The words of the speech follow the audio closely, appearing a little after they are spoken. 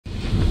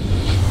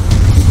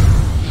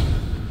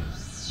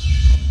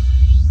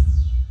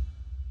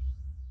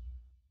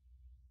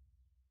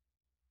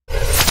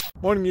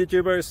Morning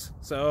YouTubers.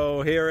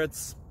 So here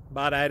it's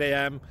about 8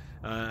 a.m.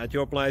 At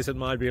your place it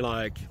might be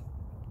like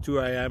 2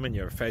 a.m. and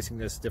you're facing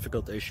this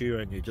difficult issue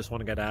and you just want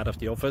to get out of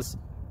the office.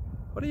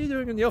 What are you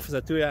doing in the office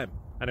at 2 a.m.?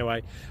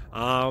 Anyway,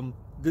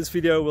 this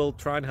video will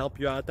try and help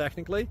you out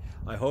technically.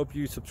 I hope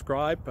you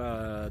subscribe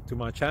to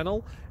my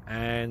channel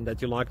and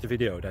that you like the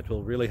video. That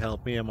will really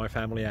help me and my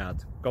family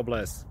out. God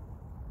bless.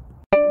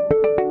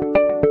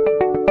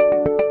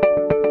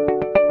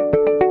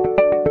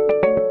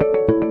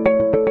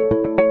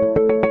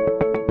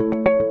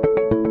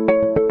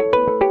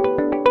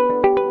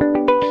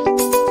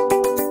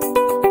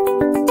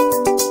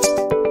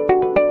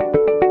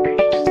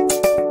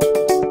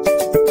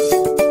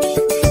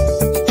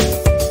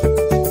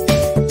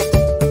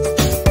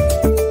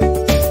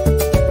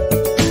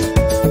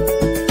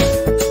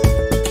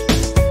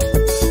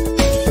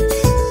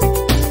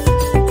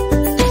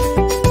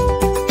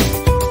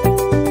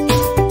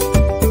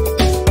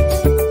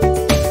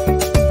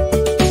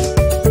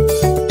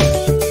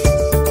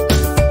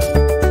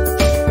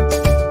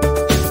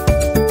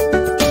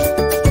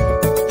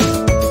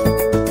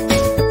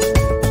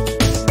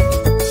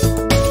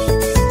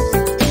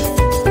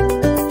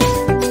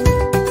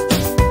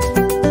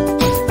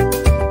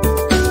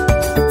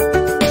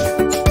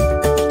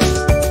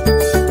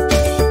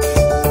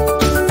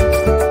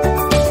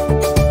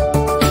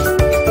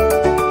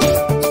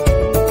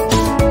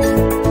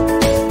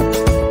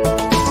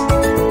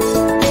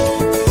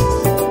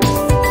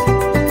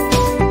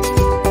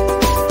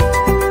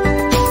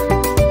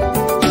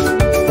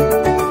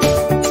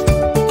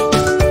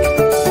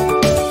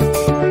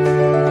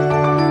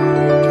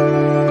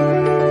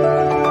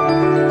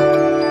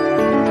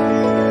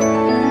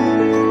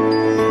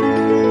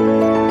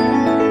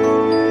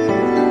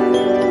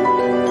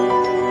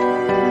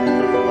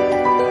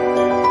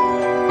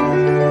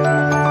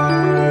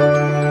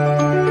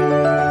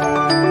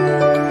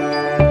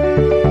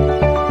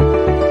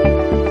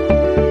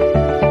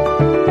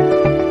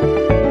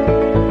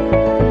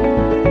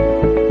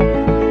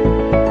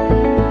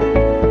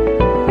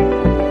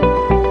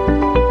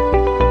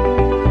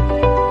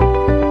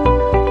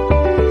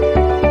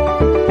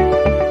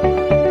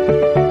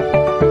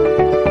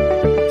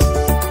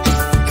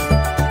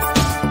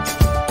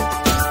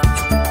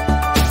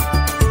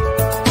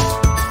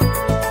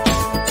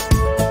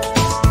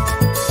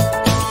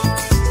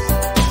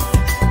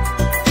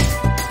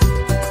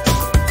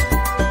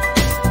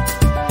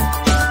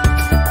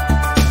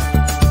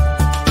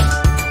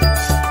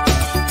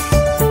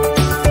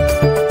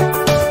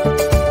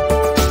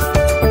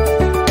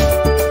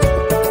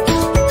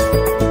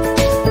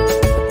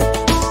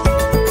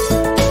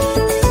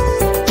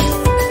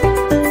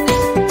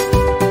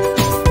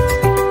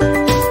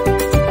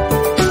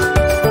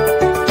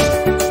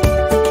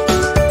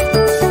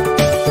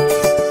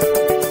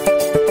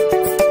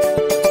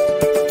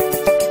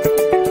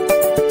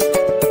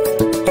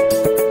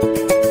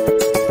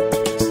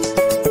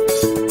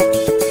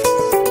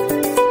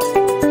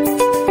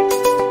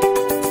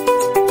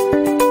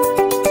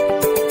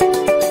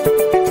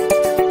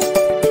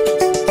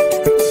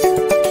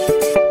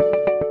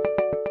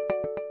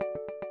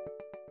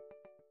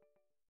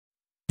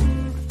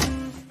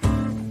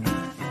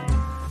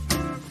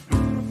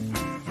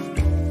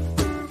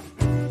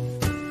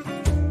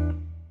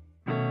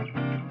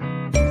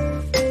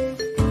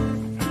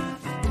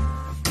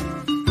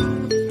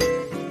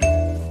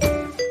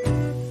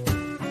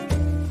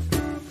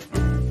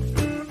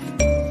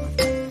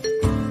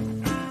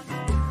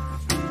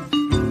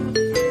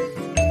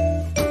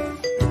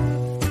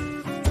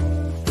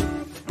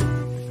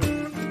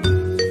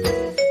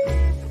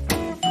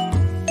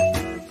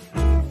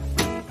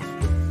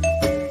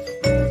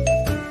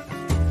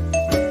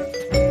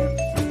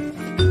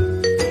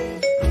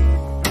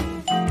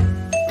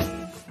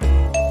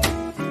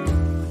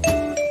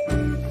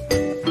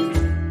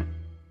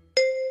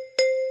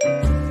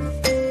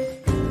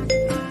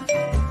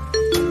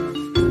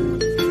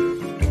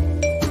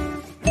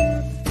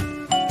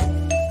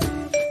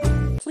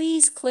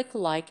 Please click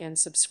like and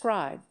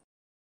subscribe.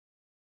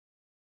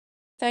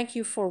 Thank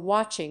you for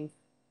watching.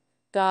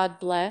 God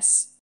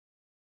bless.